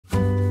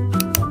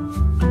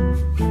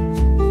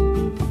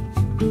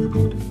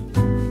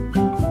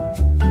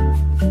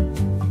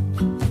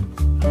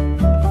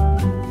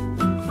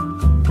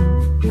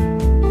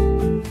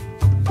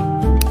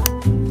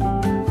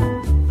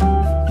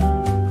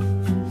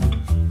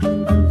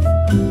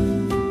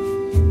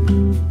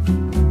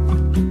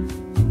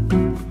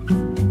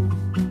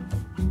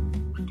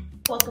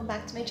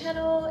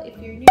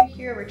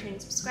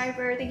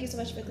subscriber. Thank you so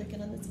much for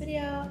clicking on this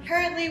video.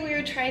 Currently, we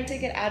are trying to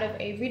get out of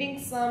a reading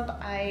slump.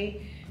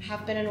 I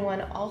have been in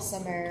one all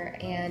summer,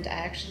 and I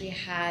actually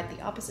had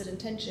the opposite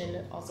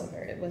intention all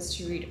summer. It was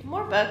to read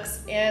more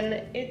books, and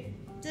it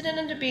didn't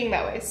end up being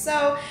that way.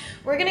 So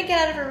we're gonna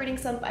get out of a reading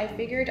slump. I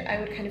figured I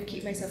would kind of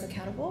keep myself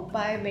accountable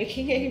by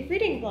making a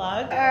reading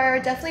vlog. There are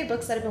definitely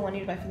books that I've been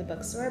wanting to buy from the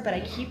bookstore, but I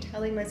keep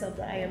telling myself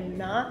that I am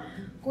not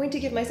going to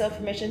give myself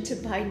permission to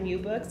buy new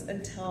books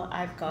until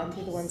I've gone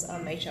through the ones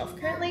on my shelf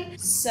currently.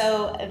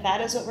 So that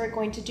is what we're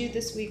going to do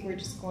this week. We're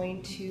just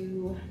going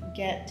to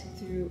get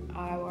through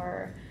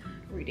our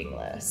reading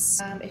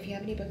list. If you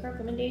have any book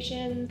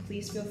recommendations,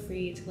 please feel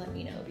free to let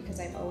me know because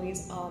I'm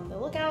always on the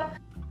lookout.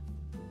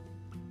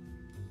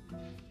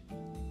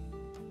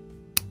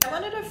 I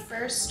wanted to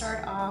first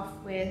start off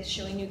with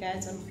showing you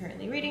guys what I'm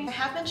currently reading. I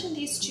have mentioned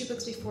these two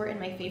books before in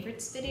my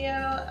favorites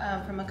video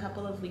from a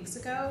couple of weeks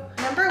ago.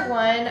 Number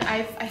one,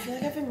 I feel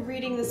like I've been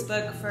reading this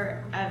book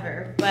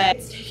forever, but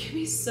it's taken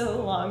me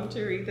so long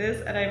to read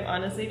this, and I'm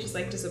honestly just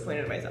like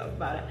disappointed in myself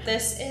about it.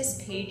 This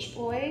is Page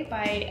Boy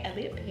by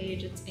Elliot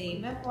Page. It's a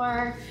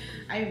memoir.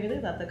 I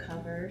really love the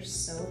cover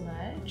so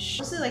much.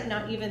 Honestly, like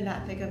not even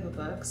that thick of a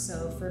book,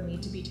 so for me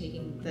to be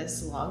taking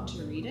this long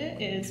to read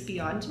it is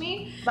beyond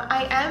me. But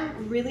I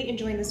am really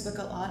enjoying this book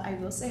a lot. I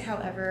will say,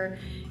 however,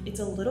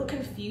 it's a little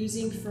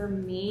confusing for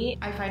me.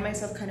 I find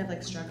myself kind of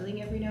like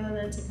struggling every now and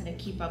then to kind of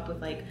keep up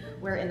with like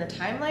where in the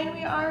timeline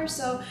we are.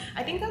 So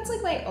I think that's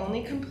like my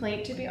only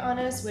complaint, to be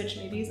honest, which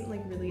maybe isn't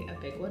like really a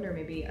big one, or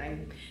maybe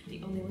I'm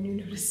the only one who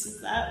notices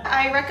that.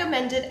 I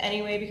recommend it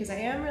anyway because I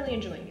am really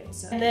enjoying it.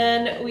 So. And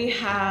then we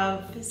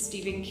have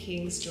Stephen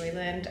King's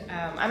Joyland.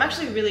 I'm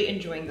actually really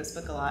enjoying this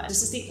book a lot.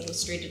 This is the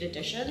illustrated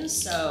edition,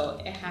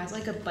 so it has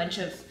like a bunch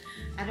of,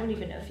 I don't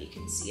even know if you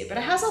can see it, but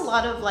it has a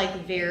lot of like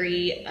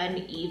very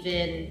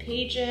uneven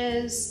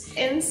pages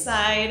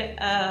inside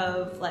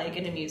of like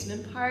an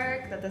amusement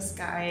park that this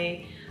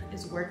guy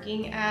is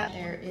working at.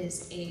 There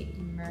is a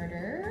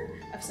murder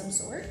of some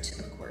sort,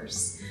 of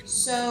course.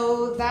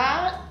 So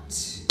that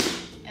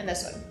and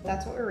this one,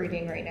 that's what we're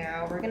reading right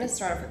now. We're gonna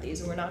start off with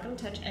these, and we're not gonna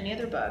touch any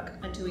other book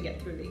until we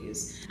get through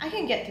these. I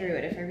can get through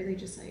it if I really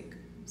just like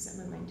set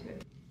my mind to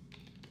it.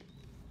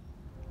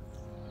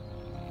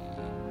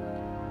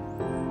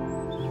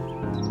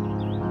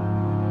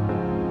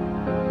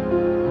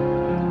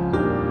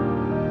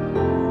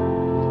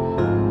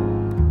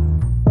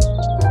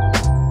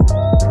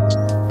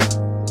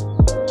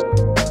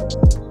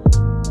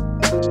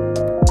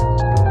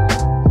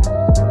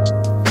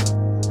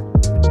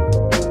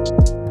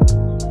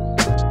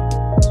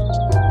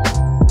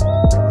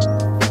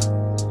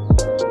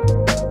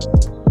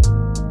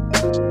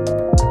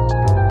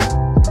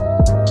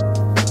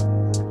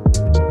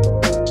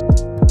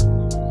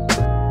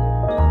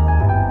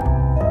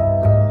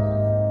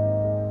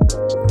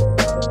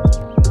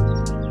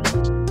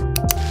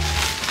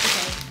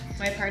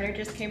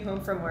 Came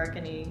home from work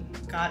and he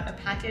got a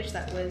package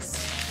that was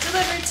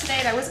delivered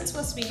today that wasn't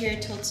supposed to be here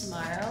till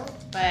tomorrow,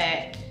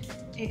 but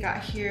it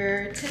got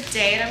here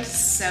today and I'm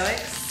so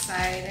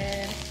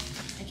excited.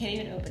 I can't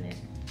even open it.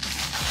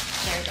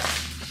 There we go.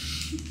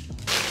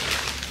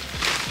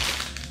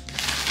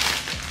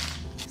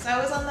 So I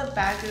was on the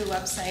𝒂𝒂𝒊𝒏𝒈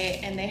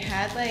website and they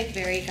had like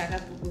very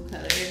𝒂𝒂𝒊𝒏𝒈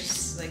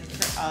colors like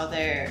for all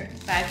their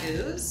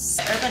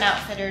𒂂𝒂s. Urban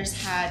Outfitters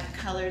had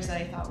colors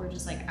that I thought were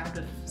just like out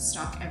of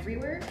stock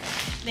everywhere.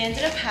 They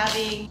ended up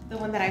having the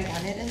one that I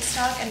wanted in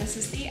stock, and this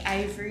is the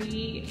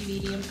Ivory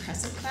Medium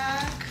Crescent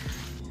bag.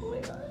 Oh my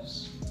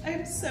gosh,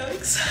 I'm so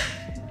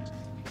excited.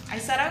 I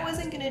said I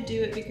wasn't gonna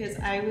do it because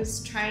I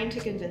was trying to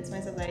convince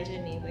myself that I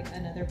didn't need like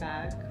another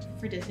bag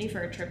for Disney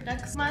for a trip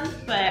next month,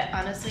 but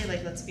honestly,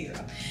 like let's be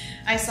real.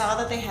 I saw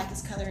that they had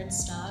this color in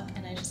stock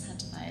and I just had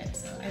to buy it,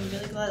 so I'm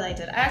really glad I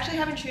did. I actually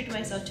haven't treated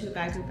myself to a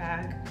𝒂𝒂𝒊𝒏𝒈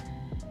bag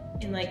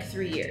in like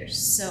 3 years,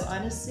 so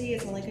honestly,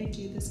 it's not like I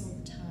do this all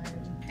the time.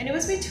 And it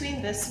was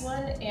between this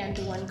one and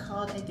one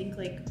called, I think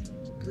like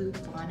Blue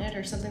Bonnet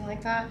or something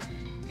like that.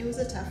 It was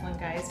a tough one,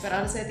 guys, but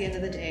honestly at the end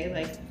of the day,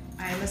 like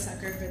I'm a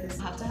sucker for this.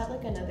 I'll have to have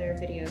like another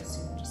video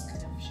soon just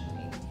kind of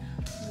showing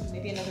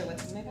maybe another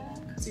what's in my bag.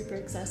 Super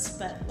obsessed,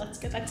 but let's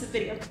get back to the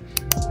video.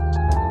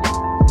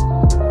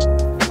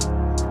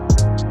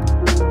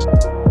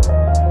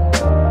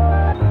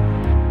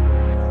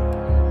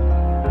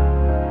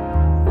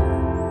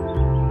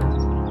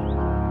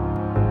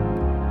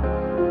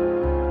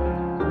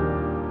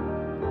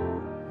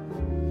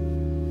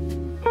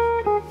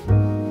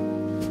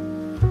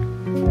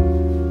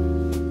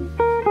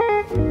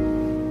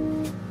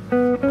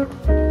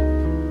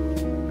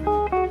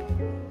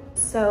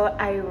 So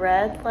I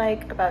read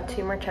like about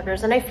 2 more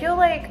chapters, and I feel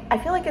like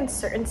in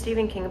certain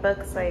Stephen King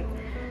books, like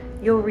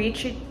you'll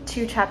reach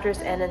 2 chapters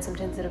in and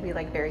sometimes it'll be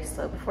like very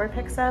slow before it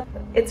picks up.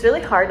 It's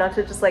really hard not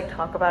to just like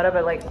talk about it,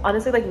 but like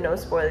honestly, like no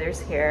spoilers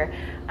here.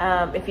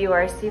 If you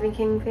are a Stephen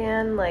King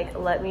fan, like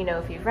let me know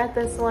if you've read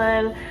this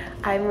one.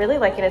 I'm really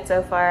liking it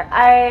so far.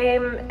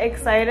 I'm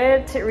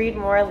excited to read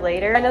more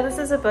later. I know this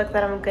is a book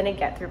that I'm gonna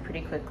get through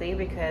pretty quickly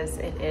because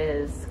it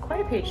is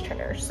quite a page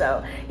turner.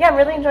 So yeah, I'm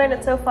really enjoying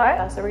it so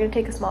far. So we're gonna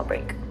take a small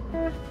break.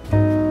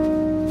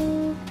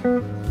 I'm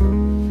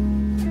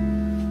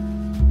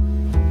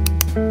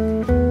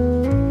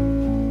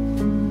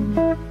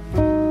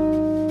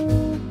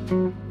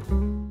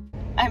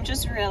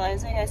just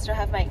realizing I still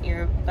have my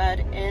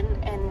earbud in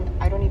and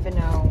I don't even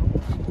know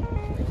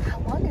how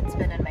long it's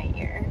been in my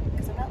ear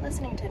because I'm not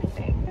listening to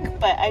anything.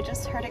 But I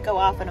just heard it go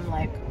off and I'm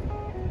like,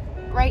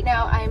 right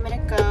now I'm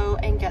gonna go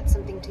and get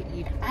something to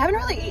eat. I haven't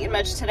really eaten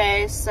much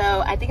today,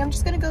 so I think I'm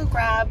just gonna go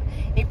grab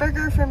a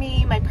burger for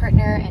me, my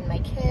partner, and my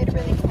kid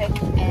really quick,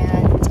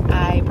 and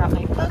I brought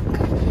my book.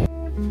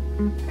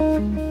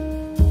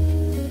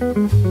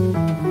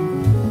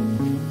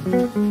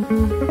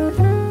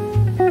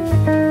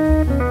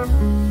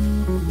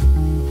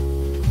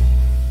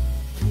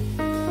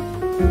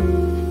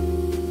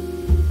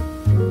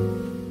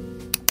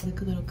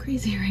 A little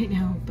crazy right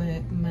now,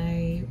 but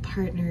my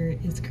partner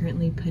is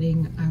currently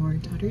putting our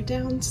daughter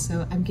down,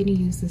 so I'm gonna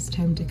use this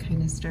time to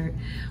kind of start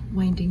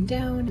winding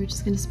down. We're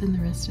just gonna spend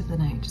the rest of the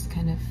night just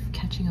kind of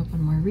catching up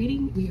on more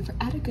reading. We are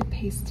at a good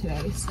pace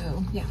today,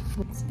 so yeah.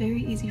 It's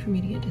very easy for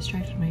me to get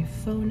distracted on my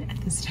phone at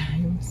this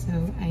time, so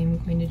I'm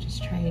going to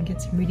just try and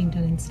get some reading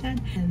done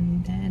instead,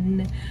 and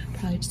then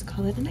probably just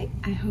call it a night.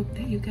 I hope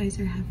that you guys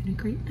are having a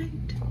great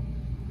night.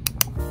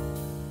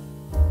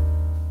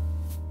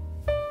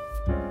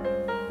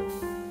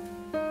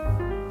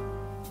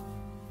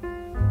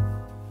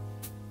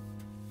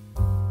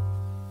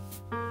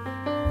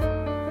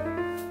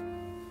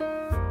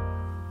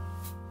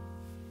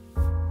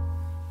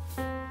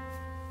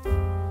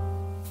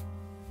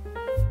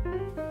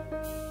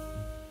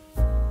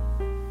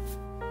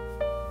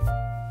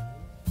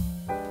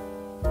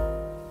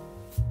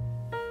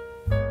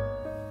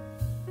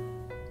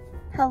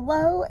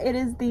 Hello, it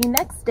is the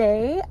next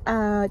day,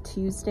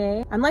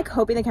 Tuesday. I'm like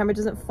hoping the camera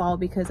doesn't fall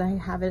because I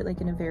have it like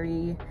in a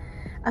very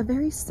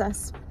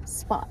sus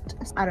spot.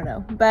 I don't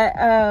know, but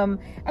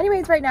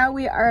anyways, right now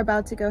we are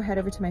about to go head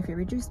over to my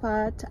favorite juice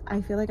spot.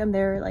 I feel like I'm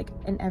there like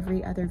in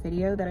every other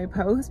video that I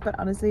post, but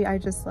honestly I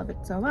just love it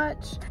so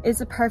much.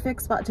 It's a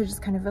perfect spot to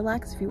just kind of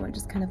relax if you want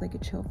just kind of like a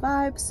chill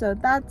vibe, so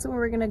that's where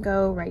we're gonna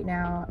go right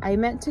now. I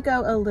meant to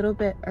go a little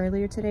bit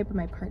earlier today, but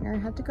my partner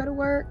had to go to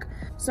work,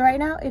 so right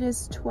now it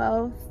is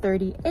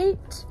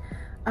 12:38.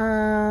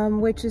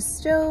 Which is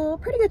still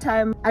pretty good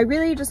time. I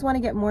really just want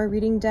to get more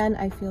reading done.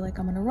 I feel like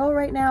I'm on a roll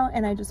right now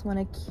and I just want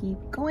to keep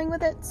going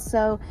with it.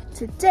 So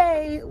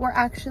today we're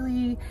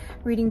actually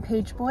reading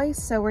Page Boy,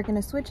 so we're going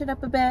to switch it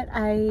up a bit.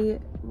 I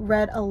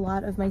read a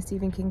lot of my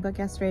Stephen King book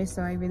yesterday,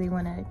 so I really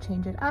want to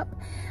change it up.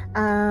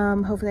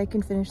 Hopefully I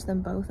can finish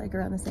them both like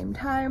around the same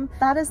time.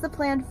 That is the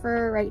plan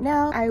for right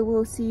now. I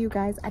will see you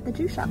guys at the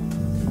juice shop.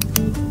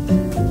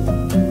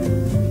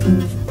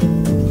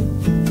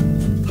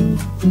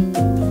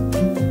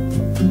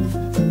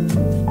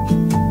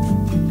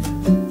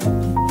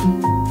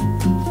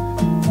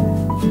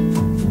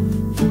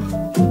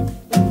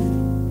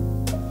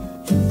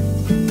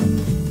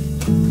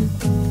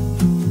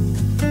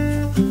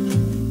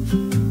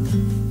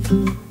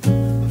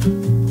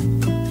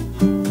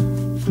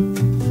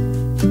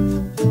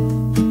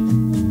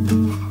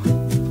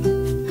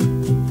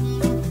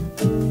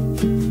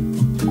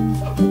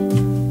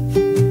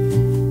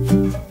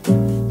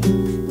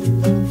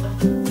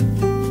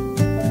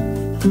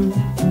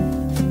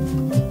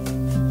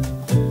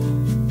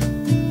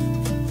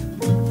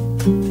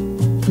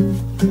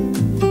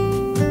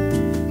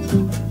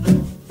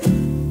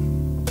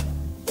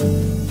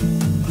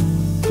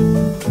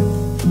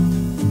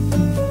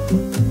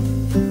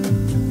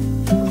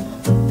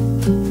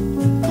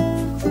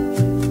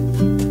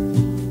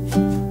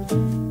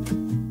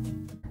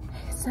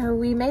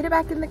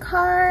 Back in the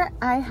car.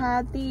 I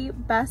had the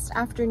best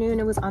afternoon.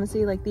 It was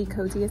honestly like the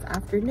coziest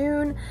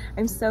afternoon.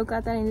 I'm so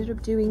glad that I ended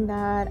up doing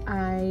that.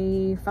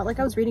 I felt like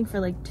I was reading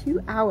for like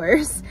 2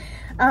 hours,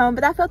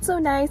 but that felt so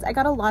nice. I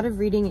got a lot of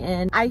reading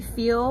in. I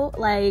feel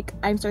like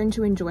I'm starting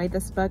to enjoy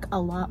this book a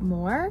lot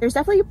more. There's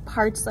definitely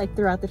parts like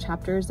throughout the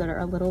chapters that are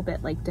a little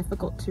bit like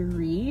difficult to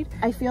read.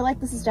 I feel like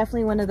this is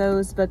definitely one of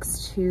those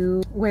books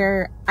too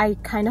where I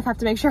kind of have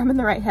to make sure I'm in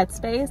the right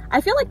headspace. I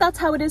feel like that's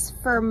how it is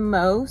for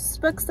most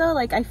books though.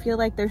 Like I feel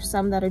like there's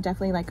some that are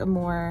definitely like a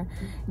more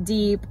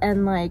deep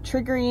and like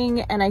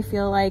triggering, and I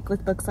feel like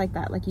with books like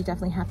that, like you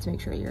definitely have to make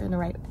sure you're in the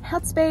right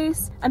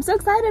headspace. I'm so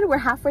excited. We're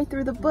halfway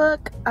through the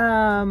book.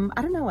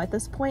 I don't know, at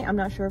this point I'm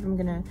not sure if I'm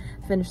gonna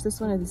finish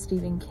this one or the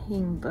Stephen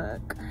King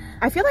book.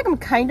 I feel like I'm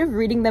kind of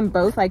reading them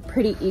both like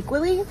pretty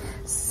equally,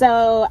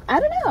 so I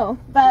don't know.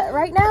 But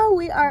right now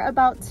we are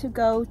about to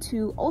go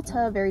to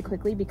Ulta very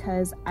quickly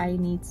because I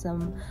need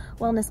some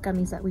wellness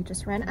gummies that we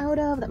just ran out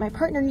of that my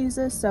partner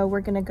uses, so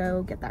we're gonna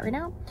go get that right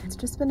now. It's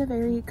just been a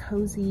very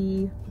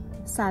cozy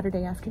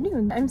Saturday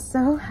afternoon. I'm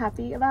so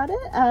happy about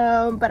it,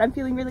 but I'm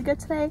feeling really good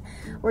today.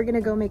 We're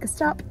gonna go make a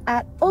stop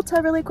at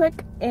Ulta really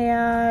quick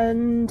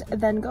and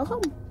then go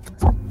home.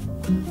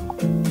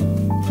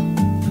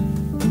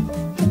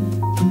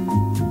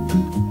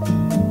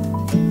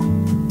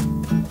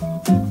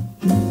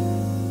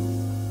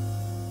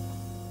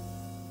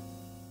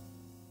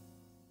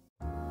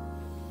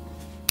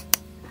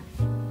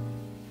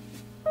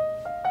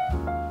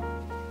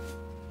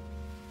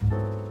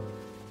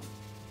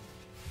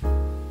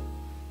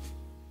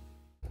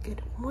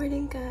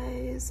 Morning,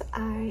 guys.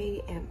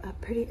 I am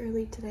up pretty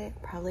early today.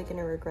 I'm probably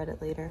gonna regret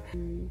it later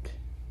and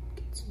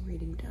get some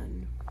reading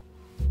done.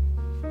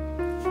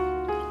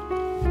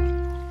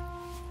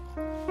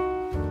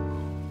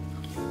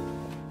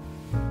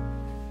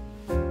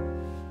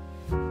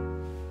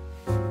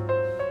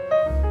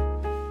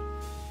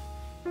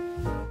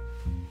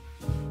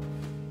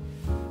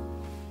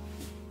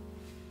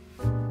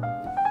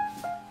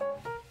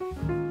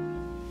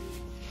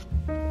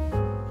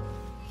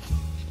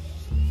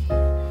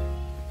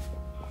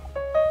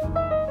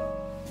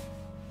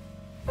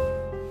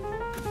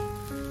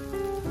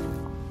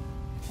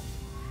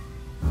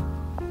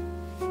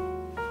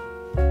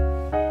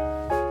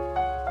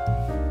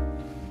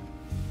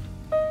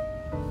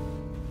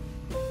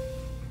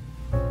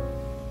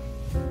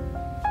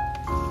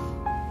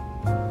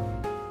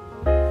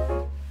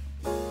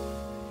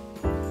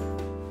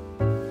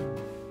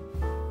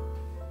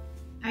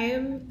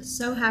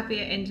 So happy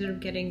I ended up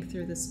getting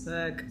through this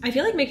book. I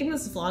feel like making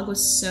this vlog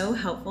was so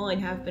helpful. I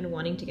have been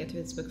wanting to get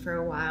through this book for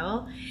a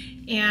while,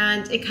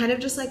 and it kind of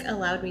just like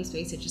allowed me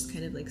space to just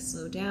kind of like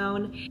slow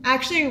down. I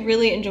actually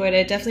really enjoyed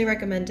it. Definitely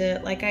recommend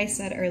it. Like I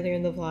said earlier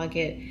in the vlog,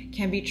 it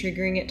can be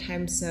triggering at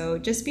times, so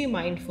just be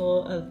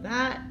mindful of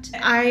that.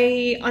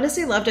 I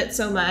honestly loved it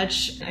so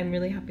much. I'm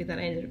really happy that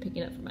I ended up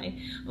picking it up for my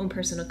own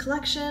personal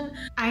collection.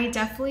 I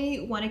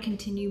definitely want to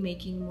continue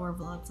making more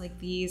vlogs like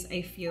these.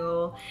 I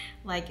feel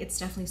like it's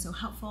definitely so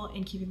helpful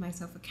in keeping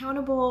myself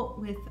accountable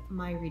with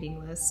my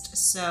reading list.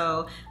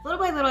 So little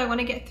by little, I want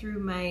to get through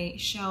my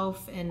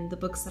shelf and the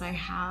books that I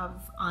have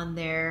on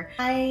there.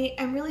 I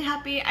am really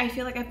happy. I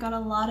feel like I've got a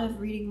lot of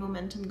reading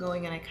momentum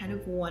going, and I kind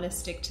of want to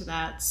stick to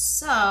that.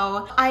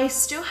 So I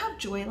still have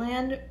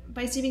Joyland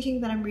by Stephen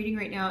King that I'm reading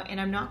right now, and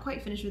I'm not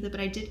quite finished with it,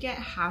 but I did get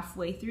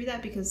halfway through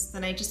that because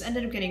then I just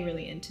ended up getting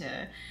really into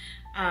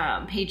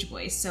Page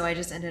Boys, so I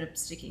just ended up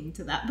sticking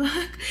to that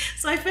book.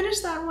 So I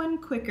finished that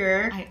one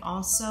quicker. I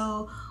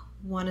also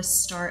want to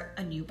start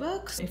a new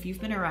book. If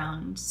you've been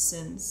around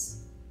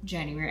since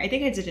January, I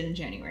think I did it in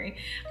January,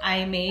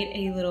 I made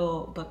a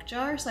little book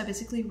jar. So I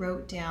basically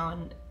wrote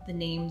down the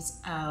names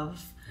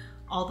of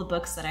all the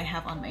books that I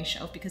have on my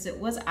shelf, because it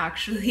was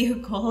actually a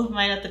goal of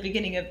mine at the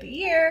beginning of the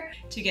year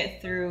to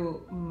get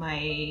through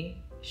my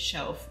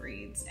shelf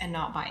reads and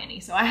not buy any.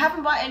 So I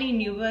haven't bought any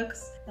new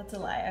books. That's a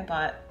lie. I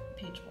bought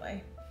Page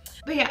Boy.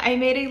 But yeah, I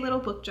made a little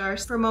book jar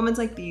for moments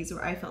like these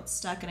where I felt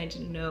stuck and I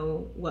didn't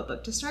know what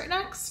book to start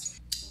next.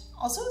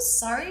 Also,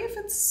 sorry if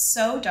it's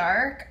so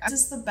dark.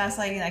 This is the best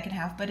lighting I can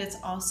have, but it's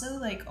also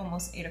like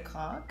almost 8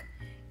 o'clock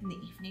in the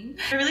evening.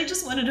 I really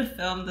just wanted to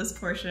film this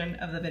portion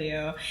of the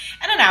video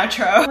and an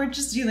outro. We're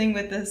just dealing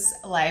with this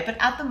light, but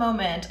at the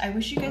moment, I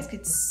wish you guys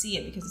could see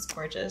it because it's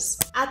gorgeous.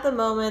 At the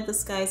moment, the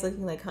sky is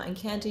looking like cotton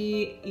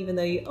candy, even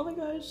though oh my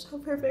gosh, how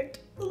perfect,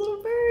 the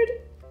little bird.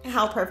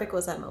 How perfect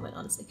was that moment,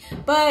 honestly?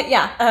 But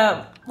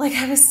yeah, like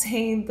I was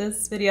saying,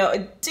 this video,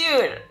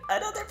 dude,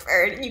 another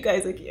bird, you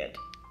guys are cute.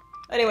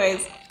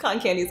 Anyways,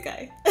 cotton candy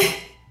sky.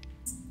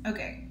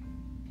 Okay.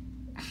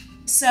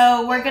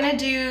 So we're gonna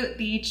do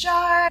the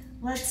jar.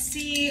 Let's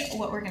see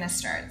what we're gonna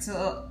start.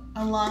 So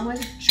along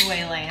with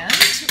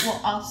Joyland, we'll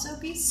also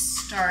be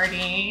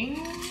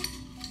starting.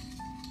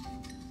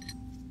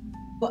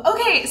 Well,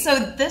 okay, so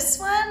this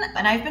one,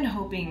 and I've been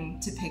hoping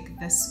to pick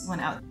this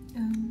one out.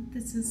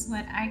 This is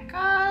what I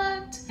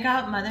got. I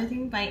got Mother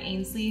Thing by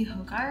Ainsley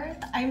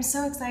Hogarth. I'm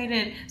so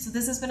excited. So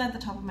this has been at the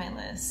top of my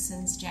list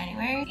since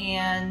January,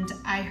 and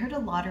I heard a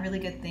lot of really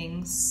good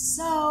things.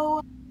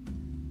 So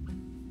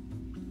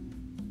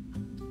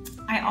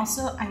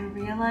I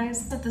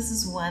realized that this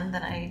is one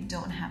that I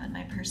don't have in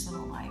my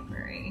personal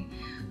library.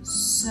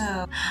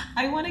 So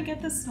I want to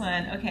get this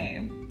one.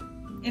 Okay,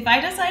 if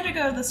I decide to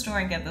go to the store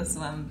and get this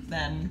one,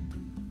 then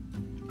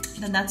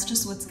that's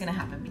just what's gonna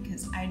happen,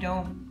 because I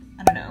don't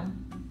know.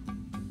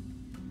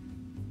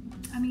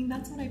 I mean,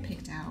 that's what I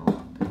picked out.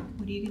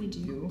 What are you gonna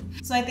do?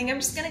 So I think I'm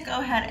just gonna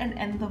go ahead and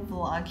end the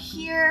vlog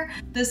here.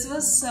 This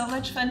was so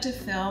much fun to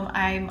film.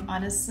 I'm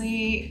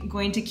honestly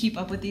going to keep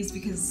up with these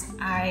because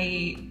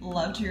I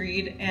love to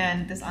read,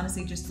 and this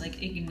honestly just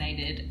like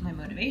ignited my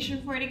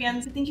motivation for it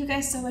again. So thank you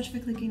guys so much for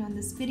clicking on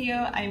this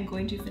video. I'm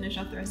going to finish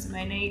off the rest of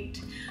my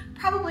night,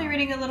 probably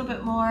reading a little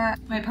bit more.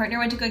 My partner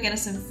went to go get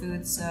us some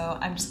food, so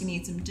I'm just gonna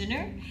eat some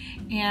dinner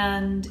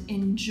and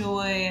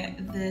enjoy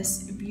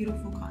this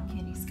beautiful cotton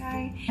candy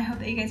sky. I hope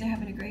that you guys are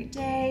having a great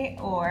day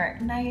or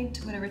night,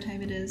 whatever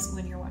time it is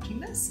when you're watching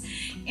this.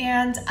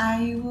 And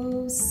I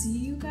will see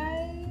you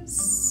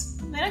guys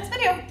in my next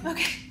video.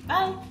 Okay,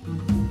 bye.